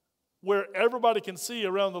 where everybody can see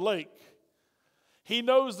around the lake. He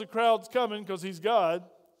knows the crowd's coming because he's God.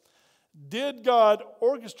 Did God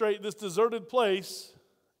orchestrate this deserted place?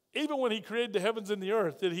 Even when he created the heavens and the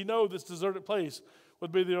earth, did he know this deserted place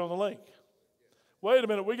would be there on the lake? Wait a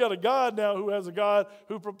minute. We got a God now who has a God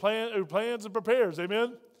who plans and prepares.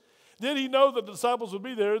 Amen? Did he know that the disciples would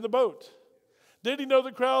be there in the boat? Did he know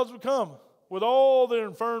the crowds would come? With all their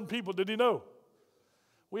infirm people, did he know?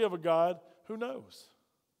 We have a God who knows.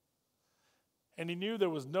 And he knew there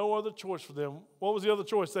was no other choice for them. What was the other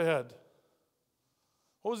choice they had?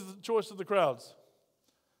 What was the choice of the crowds?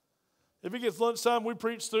 If it gets lunchtime, we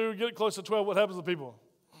preach through, get it close to 12, what happens to people?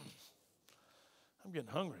 I'm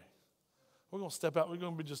getting hungry. We're going to step out. We're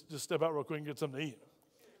going to just step out real quick and get something to eat.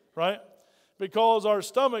 Right? Because our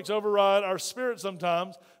stomachs override our spirit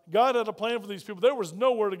sometimes. God had a plan for these people. There was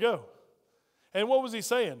nowhere to go. And what was he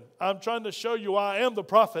saying? I'm trying to show you I am the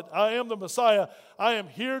prophet. I am the Messiah. I am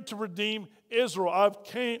here to redeem Israel.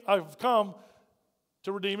 I've come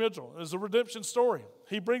to redeem Israel. It's a redemption story.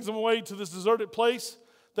 He brings them away to this deserted place.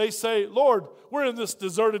 They say, Lord, we're in this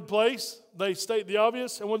deserted place. They state the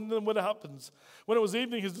obvious. And when it happens, when it was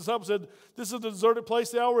evening, his disciples said, this is a deserted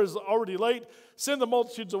place. The hour is already late. Send the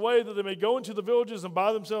multitudes away that they may go into the villages and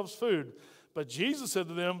buy themselves food. But Jesus said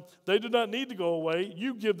to them, they do not need to go away.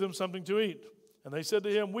 You give them something to eat. And they said to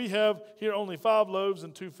him, we have here only 5 loaves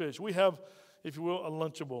and 2 fish. We have, if you will, a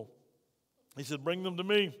Lunchable. He said, bring them to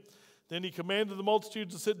me. Then he commanded the multitude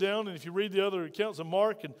to sit down. And if you read the other accounts of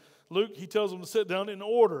Mark and Luke, he tells them to sit down in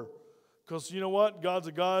order. Because you know what? God's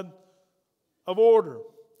a God of order.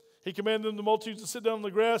 He commanded the multitudes to sit down on the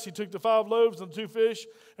grass. He took the 5 loaves and the 2 fish,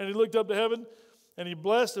 and he looked up to heaven, and he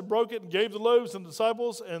blessed and broke it and gave the loaves to the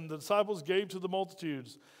disciples, and the disciples gave to the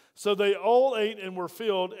multitudes. So they all ate and were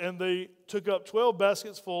filled, and they took up 12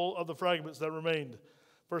 baskets full of the fragments that remained.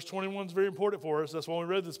 Verse 21 is very important for us. That's why we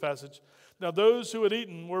read this passage. Now those who had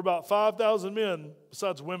eaten were about 5,000 men,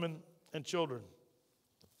 besides women and children.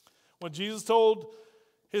 When Jesus told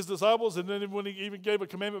his disciples, and then when he even gave a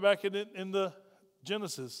commandment back in the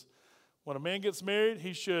Genesis, when a man gets married,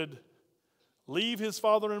 he should leave his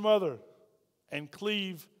father and mother and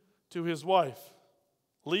cleave to his wife.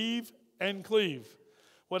 Leave and cleave.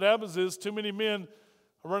 What happens is too many men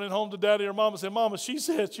are running home to daddy or mama saying, Mama, she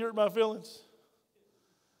said she hurt my feelings.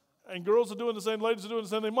 And girls are doing the same, ladies are doing the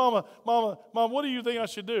same thing. Mama, what do you think I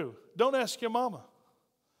should do? Don't ask your mama.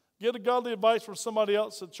 Get a godly advice from somebody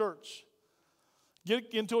else at church.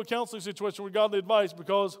 Get into a counseling situation with godly advice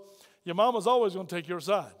because your mama's always going to take your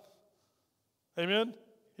side. Amen?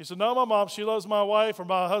 He said, no, my mom, she loves my wife or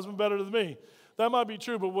my husband better than me. That might be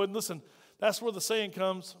true, but listen, that's where the saying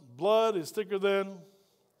comes, blood is thicker than,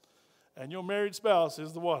 and your married spouse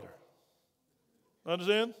is the water.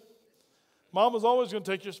 Understand? Mama's always going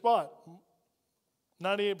to take your spot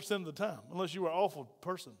 98% of the time, unless you are an awful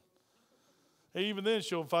person. And even then,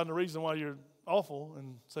 she'll find a reason why you're awful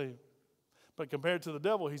and say, but compared to the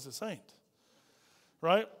devil, he's a saint.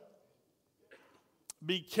 Right?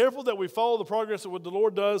 Be careful that we follow the progress of what the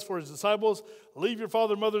Lord does for his disciples. Leave your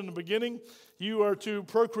father and mother in the beginning. You are to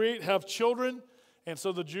procreate, have children. And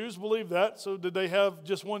so the Jews believed that. So did they have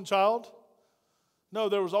just one child? No,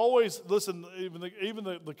 there was always, listen, even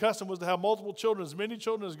the custom was to have multiple children, as many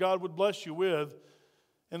children as God would bless you with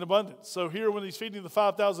in abundance. So here when he's feeding the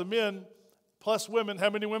 5,000 men plus women, how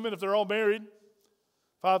many women if they're all married?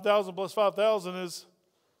 5,000 plus 5,000 is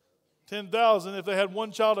 10,000. If they had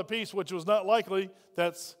one child apiece, which was not likely,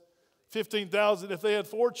 that's 15,000. If they had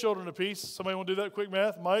 4 children apiece, somebody want to do that quick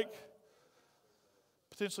math? Mike?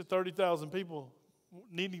 Potentially 30,000 people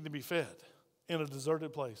needing to be fed in a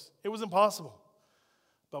deserted place. It was impossible.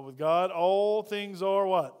 But with God, all things are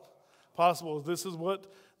what? Possible. This is what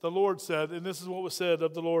the Lord said, and this is what was said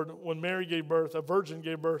of the Lord when Mary gave birth, a virgin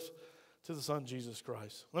gave birth to the Son, Jesus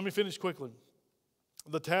Christ. Let me finish quickly.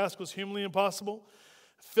 The task was humanly impossible.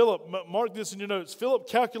 Philip, mark this in your notes, Philip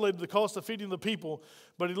calculated the cost of feeding the people,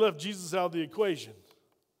 but he left Jesus out of the equation.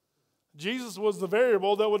 Jesus was the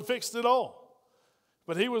variable that would fix it all.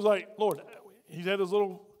 But he was like, Lord, he had his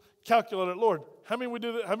little calculator, Lord, how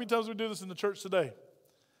many times we do this in the church today?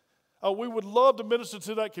 We would love to minister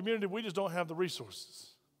to that community. We just don't have the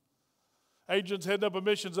resources. Agents heading up a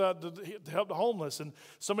missions out to help the homeless. And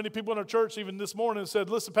so many people in our church, even this morning, said,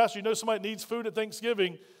 listen, Pastor, you know somebody needs food at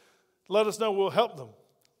Thanksgiving. Let us know. We'll help them.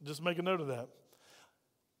 Just make a note of that.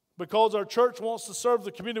 Because our church wants to serve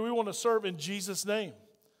the community, we want to serve in Jesus' name.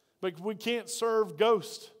 But we can't serve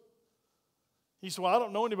ghosts. He said, well, I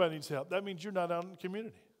don't know anybody needs help. That means you're not out in the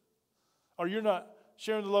community. Or you're not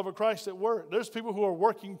sharing the love of Christ at work. There's people who are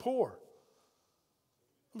working poor.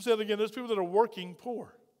 Let me say it again. There's people that are working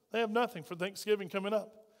poor. They have nothing for Thanksgiving coming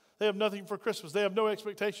up. They have nothing for Christmas. They have no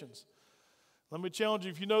expectations. Let me challenge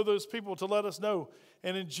you, if you know those people, to let us know.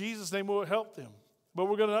 And in Jesus' name, we'll help them. But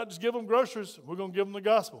we're going to not just give them groceries. We're going to give them the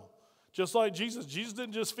gospel. Just like Jesus. Jesus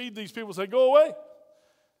didn't just feed these people and say, go away.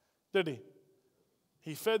 Did he?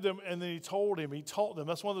 He fed them and then he told him. He taught them.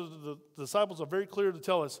 That's one of the disciples are very clear to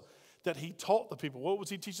tell us that he taught the people. What was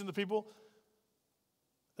he teaching the people?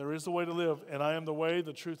 There is the way to live, and I am the way,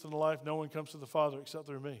 the truth, and the life. No one comes to the Father except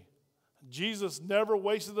through me. Jesus never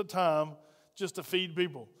wasted the time just to feed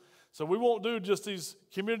people. So we won't do just these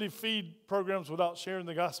community feed programs without sharing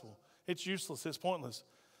the gospel. It's useless. It's pointless.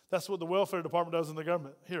 That's what the welfare department does in the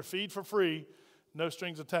government. Here, feed for free, no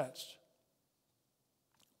strings attached.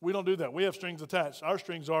 We don't do that. We have strings attached. Our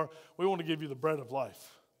strings are, we want to give you the bread of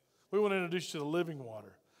life. We want to introduce you to the living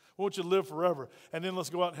water. We want you to live forever. And then let's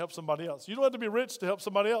go out and help somebody else. You don't have to be rich to help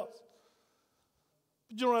somebody else.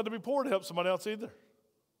 But you don't have to be poor to help somebody else either.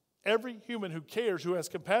 Every human who cares, who has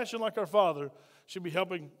compassion like our Father, should be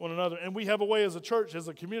helping one another. And we have a way as a church, as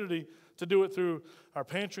a community, to do it through our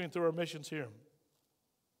pantry and through our missions here.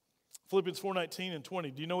 Philippians 4:19 and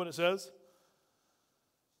 20. Do you know what it says?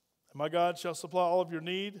 And my God shall supply all of your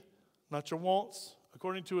need, not your wants,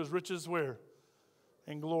 according to his riches where?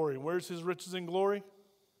 In glory. Where's his riches in glory?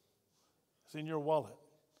 It's in your wallet.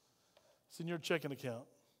 It's in your checking account.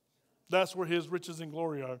 That's where his riches and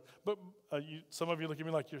glory are. But some of you look at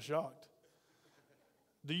me like you're shocked.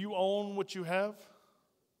 Do you own what you have?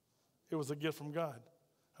 It was a gift from God.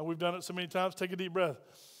 And we've done it so many times. Take a deep breath.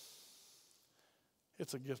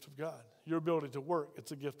 It's a gift of God. Your ability to work,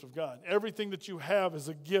 it's a gift of God. Everything that you have is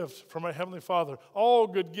a gift from our Heavenly Father. All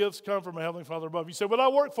good gifts come from our Heavenly Father above. You say, well, I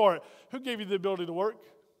work for it. Who gave you the ability to work?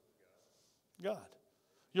 God.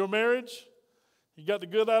 Your marriage, you got the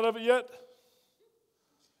good out of it yet?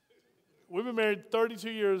 We've been married 32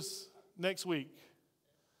 years next week,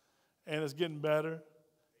 and it's getting better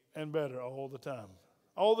and better all the time.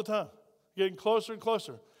 All the time. Getting closer and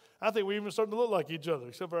closer. I think we're even starting to look like each other,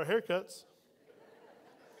 except for our haircuts.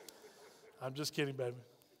 I'm just kidding, baby.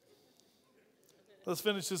 Let's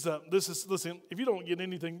finish this up. Listen, if you don't get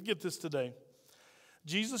anything, get this today.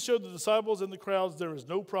 Jesus showed the disciples and the crowds there is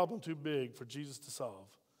no problem too big for Jesus to solve.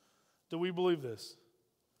 Do we believe this?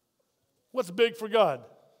 What's big for God?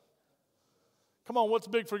 Come on, what's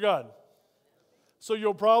big for God? So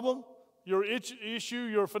your problem, your issue,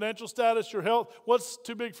 your financial status, your health, what's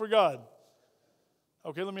too big for God?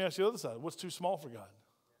 Okay, let me ask you the other side. What's too small for God?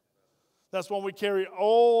 That's why we carry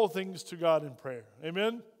all things to God in prayer.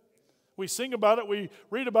 Amen? We sing about it, we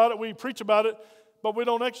read about it, we preach about it, but we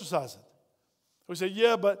don't exercise it. We say,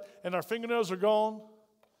 yeah, and our fingernails are gone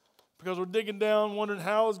because we're digging down, wondering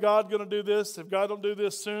how is God going to do this, if God don't do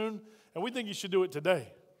this soon, and we think he should do it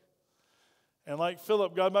today. And like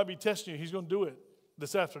Philip, God might be testing you. He's going to do it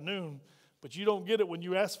this afternoon, but you don't get it when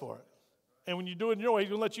you ask for it. And when you do it in your way, he's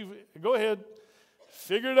going to let you, go ahead,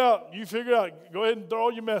 figure it out. You figure it out. Go ahead and throw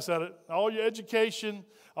all your mess at it. All your education,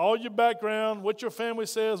 all your background, what your family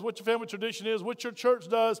says, what your family tradition is, what your church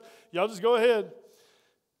does. Y'all just go ahead.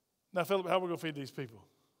 Now, Philip, how are we going to feed these people?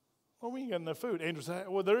 Well, we ain't got enough food. Andrew said,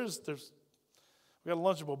 well, we got a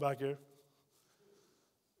Lunchable back here.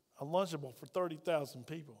 A Lunchable for 30,000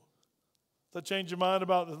 people. Does that change your mind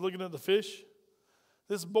about looking at the fish?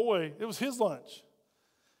 This boy, it was his lunch.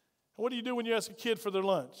 What do you do when you ask a kid for their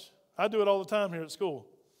lunch? I do it all the time here at school.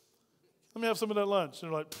 Let me have some of that lunch.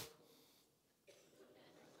 And they're like, pfft.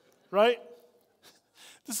 Right?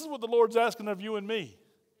 This is what the Lord's asking of you and me.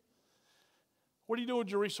 What are you doing with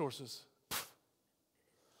your resources? Pfft.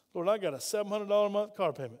 Lord, I got a $700 a month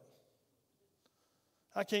car payment.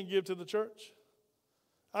 I can't give to the church.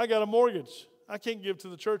 I got a mortgage. I can't give to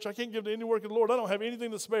the church. I can't give to any work of the Lord. I don't have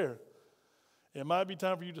anything to spare. It might be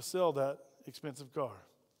time for you to sell that expensive car.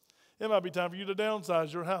 It might be time for you to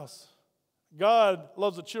downsize your house. God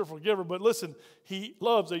loves a cheerful giver, but listen, he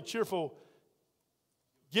loves a cheerful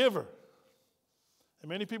giver. And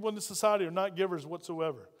many people in this society are not givers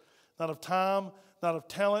whatsoever. Not of time, not of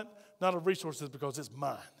talent, not of resources, because it's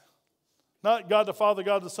mine. Not God the Father,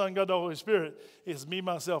 God the Son, God the Holy Spirit. It's me,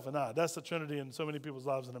 myself, and I. That's the Trinity in so many people's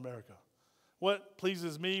lives in America. What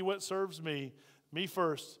pleases me, what serves me, me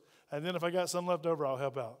first, and then if I got some left over, I'll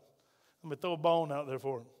help out. Let me throw a bone out there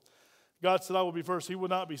for him. God said, I will be first. He will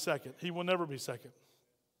not be second. He will never be second.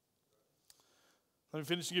 Let me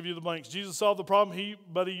finish and give you the blanks. Jesus solved the problem,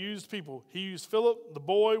 but he used people. He used Philip, the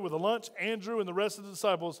boy with a lunch, Andrew, and the rest of the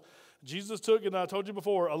disciples. Jesus took, and I told you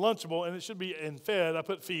before, a Lunchable, and it should be and fed. I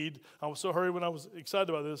put feed. I was so hurried when I was excited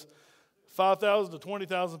about this. 5,000 to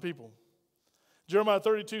 20,000 people. Jeremiah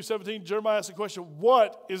 32:17, Jeremiah asked the question,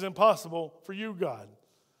 what is impossible for you, God?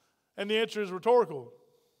 And the answer is rhetorical.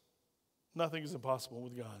 Nothing is impossible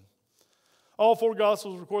with God. All four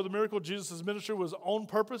Gospels record the miracle. Jesus' ministry was on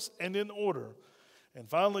purpose and in order. And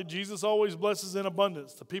finally, Jesus always blesses in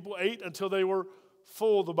abundance. The people ate until they were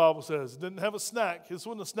full, the Bible says. Didn't have a snack. This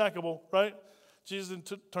wasn't a snackable, right? Jesus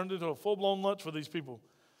turned into a full-blown lunch for these people.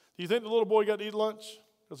 Do you think the little boy got to eat lunch?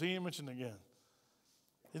 Because he ain't mentioned it again.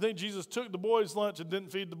 You think Jesus took the boy's lunch and didn't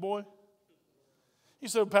feed the boy? You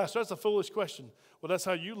said, Pastor, that's a foolish question. Well, that's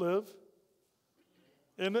how you live,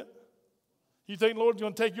 isn't it? You think the Lord's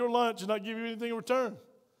going to take your lunch and not give you anything in return?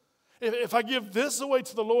 If I give this away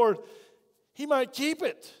to the Lord, he might keep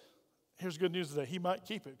it. Here's good news today. He might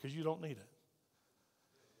keep it because you don't need it.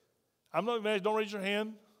 I'm not going to don't raise your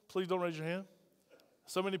hand. Please don't raise your hand.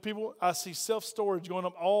 So many people, I see self-storage going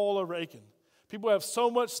up all over Aiken. People have so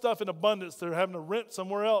much stuff in abundance, they're having to rent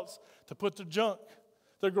somewhere else to put their junk.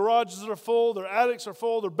 Their garages are full, their attics are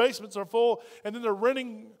full, their basements are full, and then they're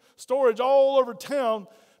renting storage all over town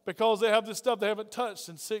because they have this stuff they haven't touched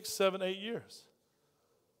in 6, 7, 8 years.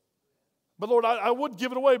 But Lord, I would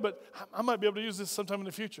give it away, but I might be able to use this sometime in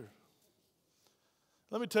the future.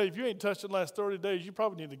 Let me tell you, if you ain't touched it in the last 30 days, you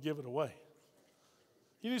probably need to give it away.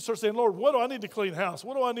 You need to start saying, Lord, what do I need to clean house?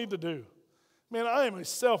 What do I need to do? Man, I am a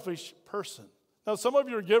selfish person. Now, some of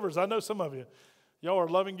you are givers. I know some of you. Y'all are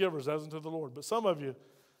loving givers as unto the Lord. But some of you,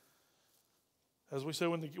 as we say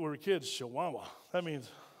when we were kids, chihuahua. That means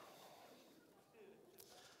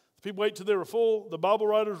the people ate till they were full. The Bible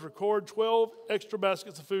writers record 12 extra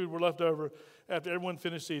baskets of food were left over after everyone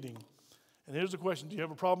finished eating. And here's the question. Do you have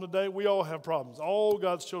a problem today? We all have problems. All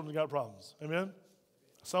God's children got problems. Amen?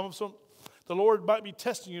 Some. The Lord might be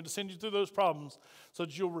testing you to send you through those problems so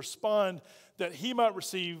that you'll respond, that he might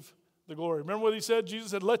receive the glory. Remember what he said?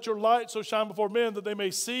 Jesus said, let your light so shine before men that they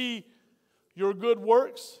may see your good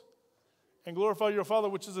works and glorify your Father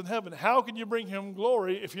which is in heaven. How can you bring him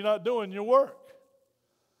glory if you're not doing your work?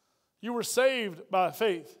 You were saved by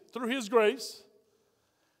faith through his grace,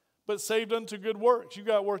 but saved unto good works. You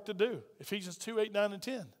got work to do. Ephesians 2, 8, 9, and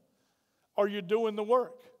 10. Are you doing the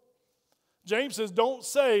work? James says, don't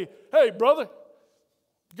say, hey, brother,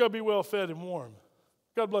 you got to be well fed and warm.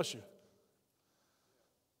 God bless you.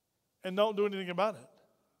 And don't do anything about it.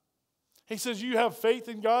 He says, you have faith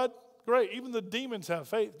in God? Great. Even the demons have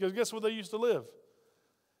faith, because guess where they used to live?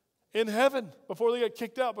 In heaven, before they got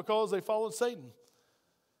kicked out because they followed Satan.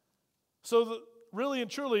 So really and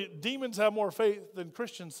truly, demons have more faith than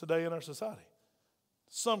Christians today in our society.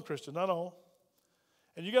 Some Christians, not all.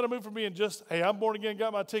 And you got to move from being just, hey, I'm born again,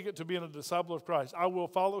 got my ticket, to being a disciple of Christ. I will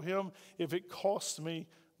follow him if it costs me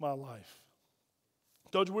my life. I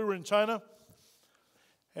told you we were in China,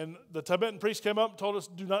 and the Tibetan priest came up and told us,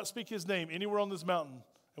 do not speak his name anywhere on this mountain.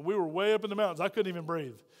 And we were way up in the mountains. I couldn't even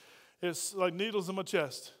breathe. It's like needles in my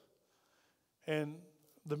chest. And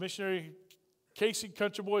the missionary, Casey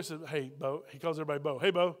Country Boy, said, hey, Bo. He calls everybody Bo.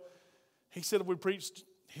 Hey, Bo. He said if we preached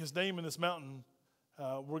his name in this mountain,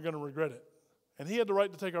 we're going to regret it. And he had the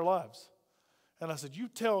right to take our lives. And I said, you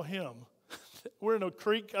tell him. We're in a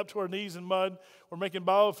creek up to our knees in mud. We're making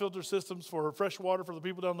biofilter systems for fresh water for the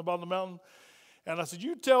people down the bottom of the mountain. And I said,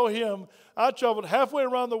 you tell him I traveled halfway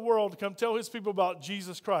around the world to come tell his people about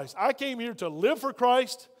Jesus Christ. I came here to live for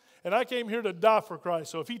Christ, and I came here to die for Christ.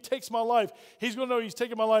 So if he takes my life, he's going to know he's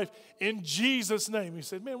taking my life in Jesus' name. He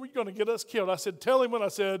said, man, we're going to get us killed. I said, tell him what I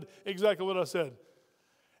said, exactly what I said.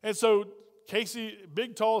 And so Casey,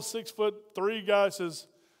 big, tall, 6'3" guy, says,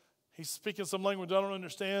 he's speaking some language I don't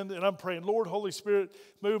understand, and I'm praying, Lord, Holy Spirit,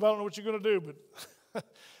 move. I don't know what you're going to do, but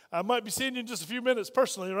I might be seeing you in just a few minutes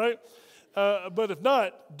personally, right? But if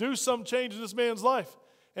not, do some change in this man's life.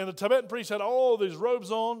 And the Tibetan priest had all these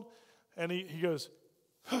robes on, and he goes,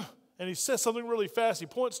 huh, and he says something really fast. He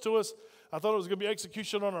points to us. I thought it was going to be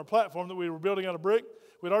execution on our platform that we were building out of brick.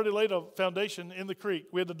 We'd already laid a foundation in the creek.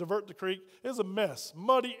 We had to divert the creek. It was a mess,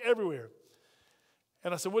 muddy everywhere.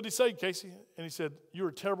 And I said, what did he say, Casey? And he said, you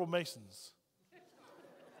are terrible masons.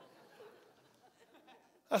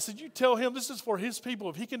 I said, you tell him this is for his people.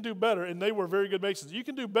 If he can do better, and they were very good masons, you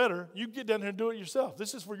can do better. You get down here and do it yourself.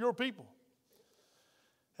 This is for your people.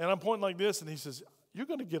 And I'm pointing like this, and he says, you're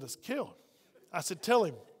going to get us killed. I said, tell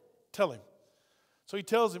him. So he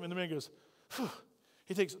tells him, and the man goes, phew.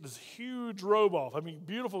 He takes this huge robe off. I mean,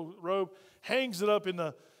 beautiful robe, hangs it up in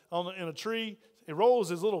a tree. He rolls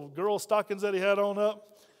his little girl stockings that he had on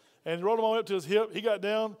up, and he rolled them all up to his hip. He got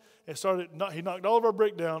down and he knocked all of our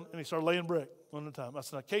brick down, and he started laying brick one at a time. I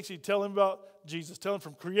said, now, Casey, tell him about Jesus. Tell him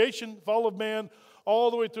from creation, fall of man,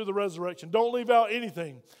 all the way through the resurrection. Don't leave out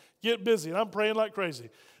anything. Get busy. And I'm praying like crazy.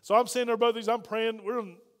 So I'm sitting there, both these. I'm praying. We're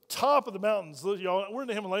on top of the mountains, y'all. We're in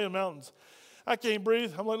the Himalayan mountains. I can't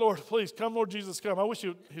breathe. I'm like, Lord, please come, Lord Jesus, come. I wish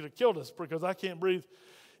he'd have killed us because I can't breathe.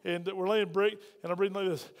 And we're laying brick, and I'm breathing like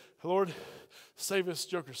this. Lord, save this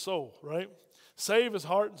joker's soul, right? Save his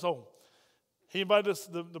heart and soul. He invited us,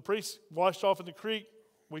 the priest washed off in the creek.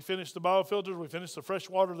 We finished the biofilters. We finished the fresh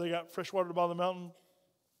water. They got fresh water above the mountain.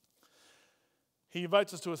 He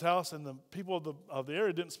invites us to his house, and the people of the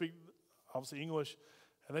area didn't speak, obviously, English,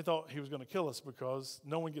 and they thought he was going to kill us because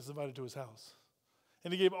no one gets invited to his house.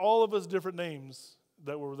 And he gave all of us different names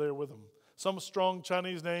that were there with him. Some strong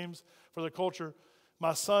Chinese names for their culture.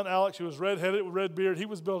 My son, Alex, who was redheaded with red beard, he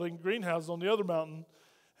was building greenhouses on the other mountain,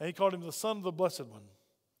 and he called him the Son of the Blessed One.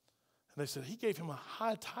 And they said, he gave him a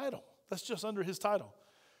high title. That's just under his title.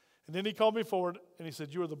 And then he called me forward, and he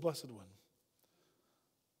said, you are the Blessed One.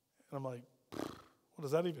 And I'm like, what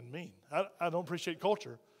does that even mean? I don't appreciate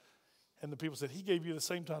culture. And the people said, he gave you the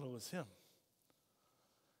same title as him.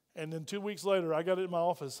 And then 2 weeks later, I got in my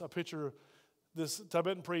office a picture of this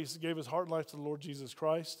Tibetan priest gave his heart and life to the Lord Jesus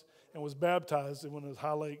Christ and was baptized in one of those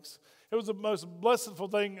high lakes. It was the most blissful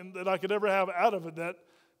thing that I could ever have out of it, that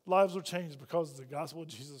lives were changed because of the gospel of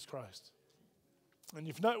Jesus Christ. And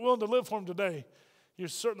if you're not willing to live for him today, you're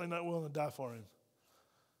certainly not willing to die for him.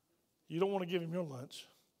 You don't want to give him your lunch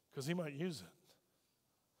because he might use it.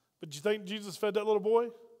 But you think Jesus fed that little boy?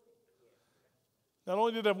 Not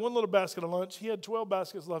only did he have one little basket of lunch, he had 12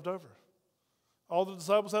 baskets left over. All the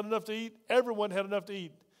disciples had enough to eat. Everyone had enough to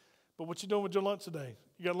eat. But what you doing with your lunch today?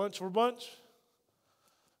 You got lunch for a bunch?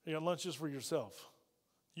 You got lunch just for yourself?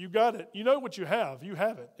 You got it. You know what you have. You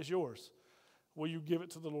have it. It's yours. Will you give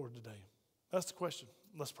it to the Lord today? That's the question.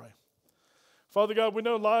 Let's pray. Father God, we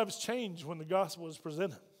know lives change when the gospel is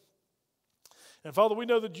presented. And Father, we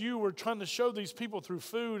know that you were trying to show these people through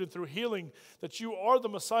food and through healing that you are the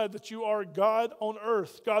Messiah, that you are God on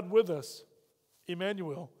earth, God with us,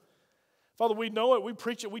 Emmanuel. Father, we know it, we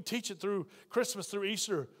preach it, we teach it through Christmas, through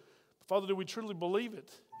Easter. Father, do we truly believe it?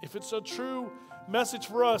 If it's a true message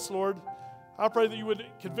for us, Lord, I pray that you would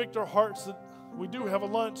convict our hearts that we do have a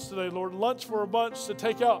lunch today, Lord, lunch for a bunch to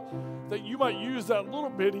take out, that you might use that little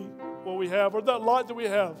bitty what we have, or that lot that we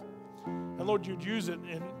have. And Lord, you'd use it,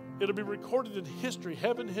 and it'll be recorded in history,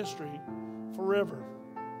 heaven history, forever.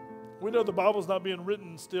 We know the Bible's not being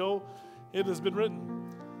written still. It has been written.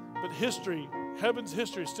 But history, heaven's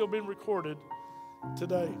history, is still being recorded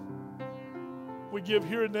today. We give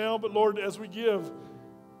here and now, but Lord, as we give,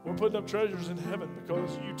 we're putting up treasures in heaven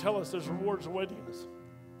because you tell us there's rewards awaiting us.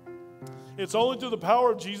 It's only through the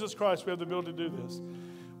power of Jesus Christ we have the ability to do this.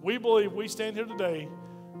 We believe, we stand here today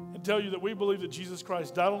and tell you that we believe that Jesus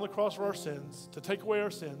Christ died on the cross for our sins, to take away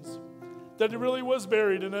our sins, that he really was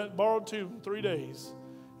buried in that borrowed tomb 3 days,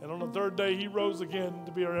 and on the third day he rose again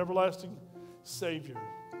to be our everlasting Savior.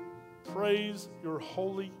 Praise your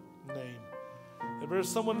holy name. If there's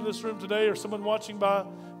someone in this room today or someone watching by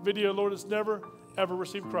video, Lord, that's never, ever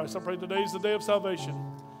received Christ, I pray today is the day of salvation.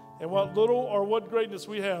 And what little or what greatness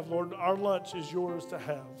we have, Lord, our lunch is yours to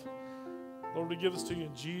have. Lord, we give this to you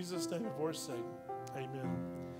in Jesus' name and for his sake. Amen.